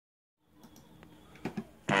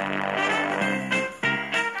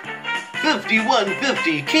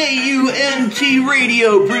5150 KUNT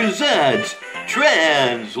Radio presents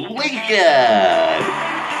Translation,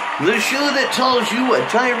 the show that tells you what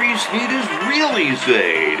Tyrese Sneed is really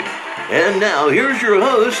saying. And now, here's your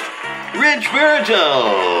host, Rich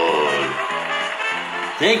Baritone.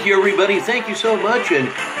 Thank you, everybody. Thank you so much, and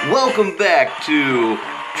welcome back to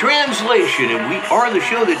Translation. And we are the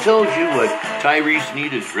show that tells you what Tyrese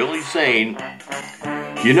Sneed is really saying.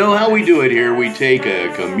 You know how we do it here. We take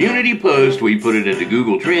a community post, we put it into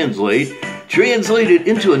Google Translate, translate it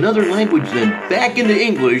into another language, then back into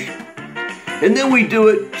English, and then we do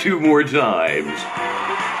it 2 more times.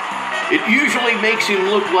 It usually makes him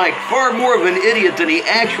look like far more of an idiot than he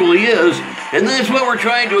actually is, and that's what we're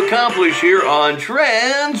trying to accomplish here on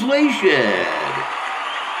Translation.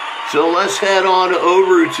 So let's head on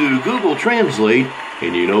over to Google Translate,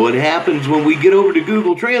 and you know what happens when we get over to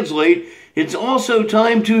Google Translate? It's also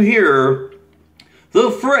time to hear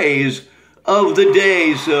the phrase of the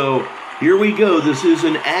day. So here we go. This is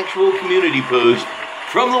an actual community post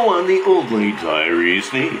from the one, the only Tyrese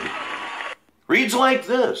Sneed. Reads like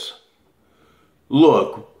this.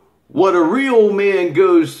 Look, what a real man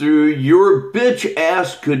goes through, your bitch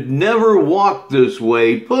ass could never walk this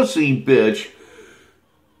way, pussy bitch.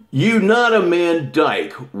 You not a man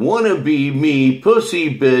dyke, wanna be me,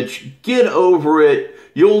 pussy bitch, get over it.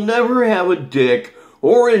 You'll never have a dick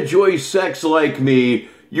or enjoy sex like me.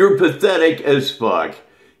 You're pathetic as fuck.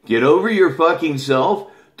 Get over your fucking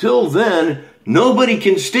self. Till then, nobody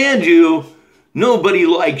can stand you. Nobody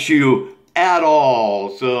likes you at all.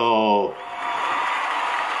 So,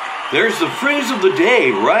 there's the phrase of the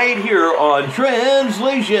day right here on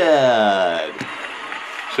Translation.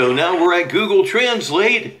 So now we're at Google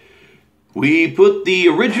Translate. We put the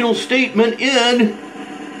original statement in.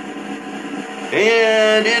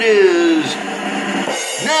 And it is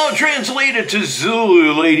now translated to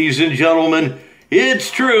Zulu, ladies and gentlemen. It's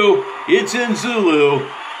true. It's in Zulu.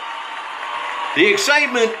 The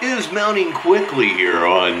excitement is mounting quickly here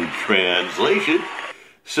on Translation.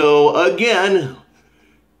 So again,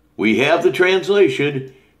 we have the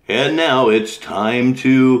translation, and now it's time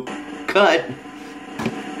to cut.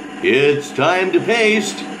 It's time to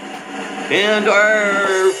paste. And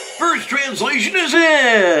our first translation is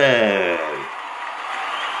in.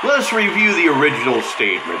 Let's review the original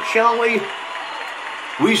statement, shall we?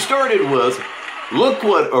 We started with, look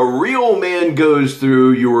what a real man goes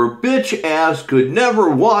through, your bitch ass could never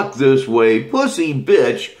walk this way, pussy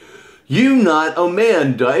bitch. You not a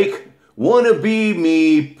man, dyke. Wanna be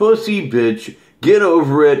me, pussy bitch. Get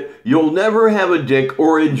over it. You'll never have a dick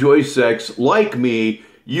or enjoy sex like me.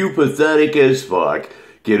 You pathetic as fuck.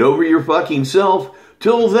 Get over your fucking self.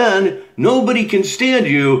 Till then, nobody can stand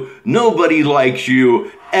you. Nobody likes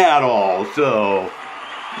you at all. So,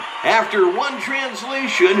 after one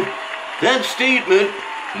translation, that statement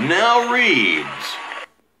now reads,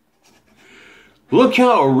 look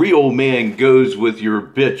how a real man goes with your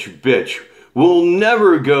bitch. We'll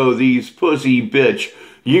never go these pussy bitch.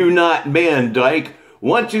 You not man dyke.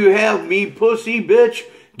 Want to have me pussy bitch?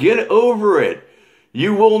 Get over it.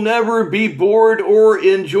 You will never be bored or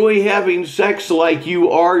enjoy having sex like you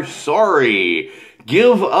are. Sorry.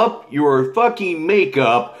 Give up your fucking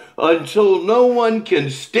makeup until no one can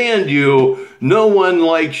stand you. No one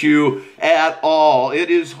likes you at all. It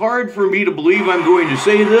is hard for me to believe I'm going to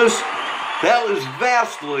say this. That was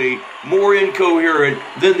vastly more incoherent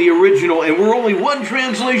than the original, and we're only one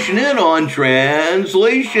translation in on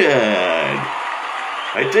Translation.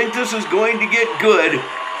 I think this is going to get good.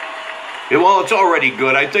 Well, it's already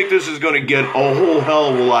good. I think this is going to get a whole hell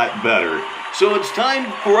of a lot better. So it's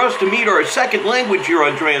time for us to meet our second language here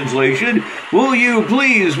on Translation. Will you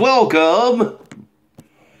please welcome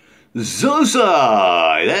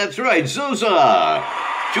Zosa? That's right, Zosa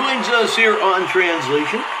joins us here on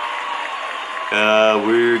Translation.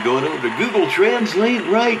 We're going over to Google Translate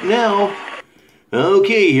right now.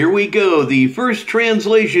 Okay, here we go. The first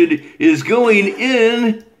translation is going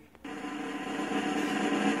in.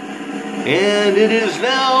 And it is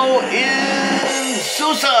now in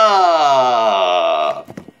Sosa.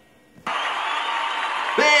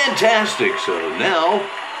 Fantastic. So now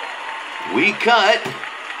we cut.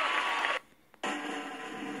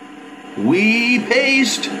 We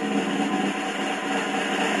paste.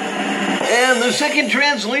 And the second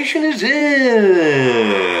translation is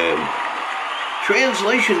in.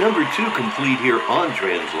 Translation number 2 complete here on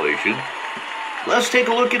Translation. Let's take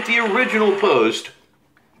a look at the original post.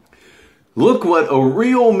 Look what a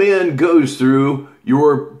real man goes through.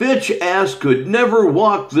 Your bitch ass could never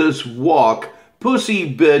walk this walk.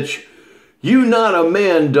 Pussy bitch. You not a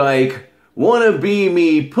man, dyke. Wanna be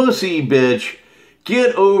me, pussy bitch.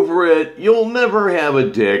 Get over it. You'll never have a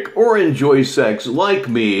dick or enjoy sex like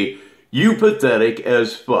me. You pathetic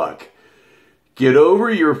as fuck. Get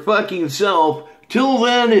over your fucking self. Till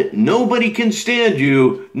then, nobody can stand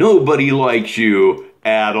you. Nobody likes you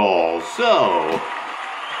at all. So,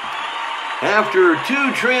 after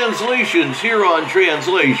 2 translations here on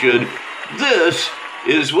Translation, this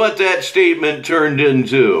is what that statement turned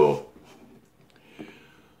into.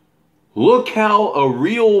 Look how a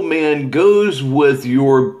real man goes with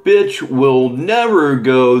your bitch will never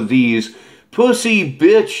go. These pussy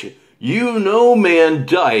bitch, you know man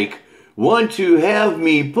dyke, want to have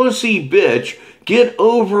me pussy bitch. Get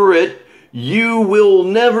over it. You will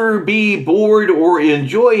never be bored or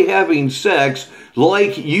enjoy having sex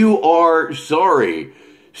like you are. Sorry.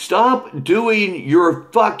 Stop doing your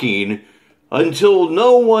fucking until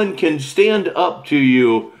no one can stand up to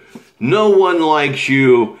you. No one likes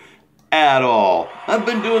you at all. I've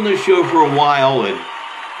been doing this show for a while, and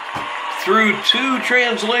through 2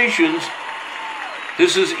 translations,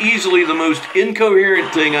 this is easily the most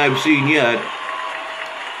incoherent thing I've seen yet,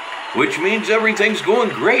 which means everything's going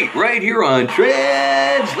great right here on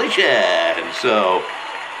Translation. So,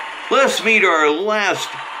 let's meet our last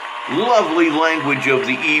lovely language of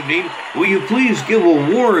the evening. Will you please give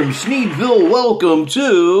a warm Sneedville welcome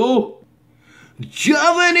to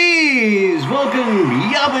Javanese. Welcome,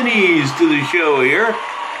 Javanese, to the show here.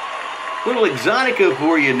 Little exotica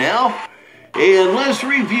for you now. And let's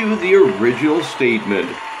review the original statement.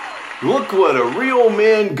 Look what a real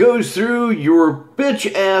man goes through. Your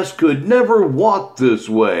bitch ass could never walk this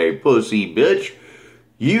way, pussy bitch.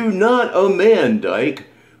 You not a man, dyke.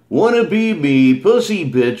 Wanna be me,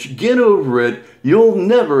 pussy bitch. Get over it. You'll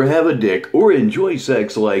never have a dick or enjoy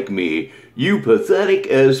sex like me. You pathetic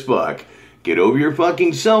as fuck. Get over your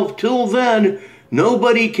fucking self. Till then,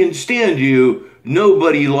 nobody can stand you.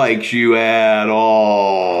 Nobody likes you at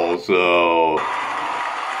all. So,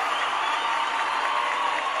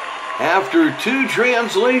 after 2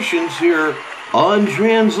 translations here on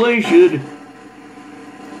Translation,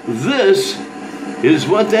 this is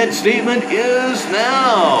what that statement is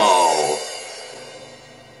now.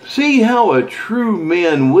 See how a true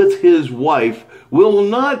man with his wife will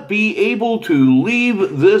not be able to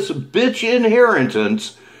leave this bitch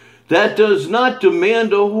inheritance that does not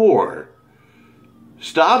demand a whore.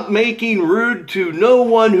 Stop making rude to no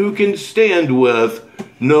one who can stand with.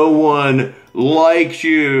 No one likes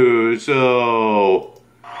you. So,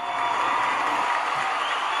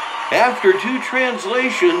 after 2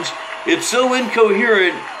 translations, it's so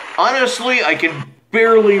incoherent, honestly, I can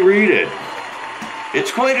barely read it. It's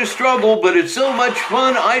quite a struggle, but it's so much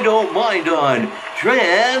fun, I don't mind on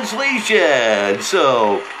Translation.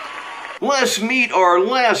 So, let's meet our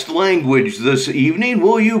last language this evening.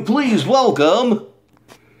 Will you please welcome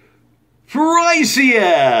Frisian.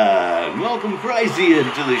 Welcome, Frisian,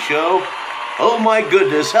 to the show. Oh my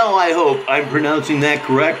goodness, how I hope I'm pronouncing that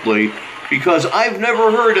correctly, because I've never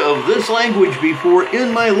heard of this language before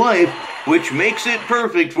in my life, which makes it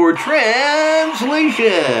perfect for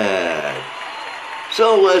Translation.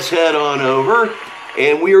 So let's head on over,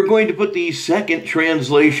 and we are going to put the second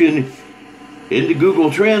translation into Google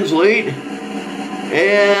Translate,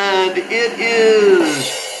 and it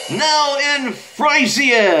is now in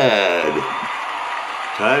Frisian.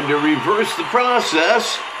 Time to reverse the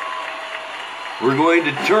process. We're going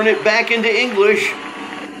to turn it back into English,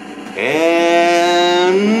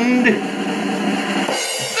 and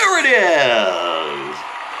there it is.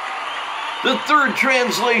 The third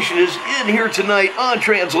translation is in here tonight on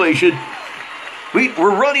Translation.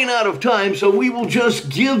 We're running out of time, so we will just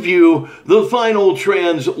give you the final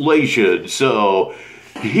translation. So,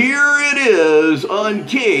 here it is on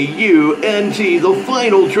KUNT, the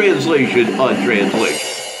final translation on Translation.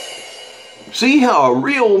 See how a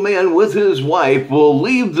real man with his wife will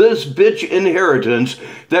leave this bitch inheritance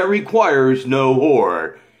that requires no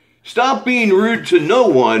whore. Stop being rude to no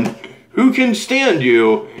one who can stand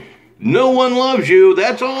you. No one loves you.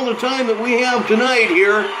 That's all the time that we have tonight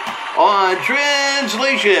here on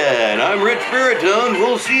Translation. I'm Rich Baritone.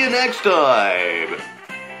 We'll see you next time.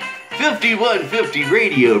 5150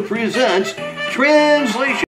 Radio presents Translation.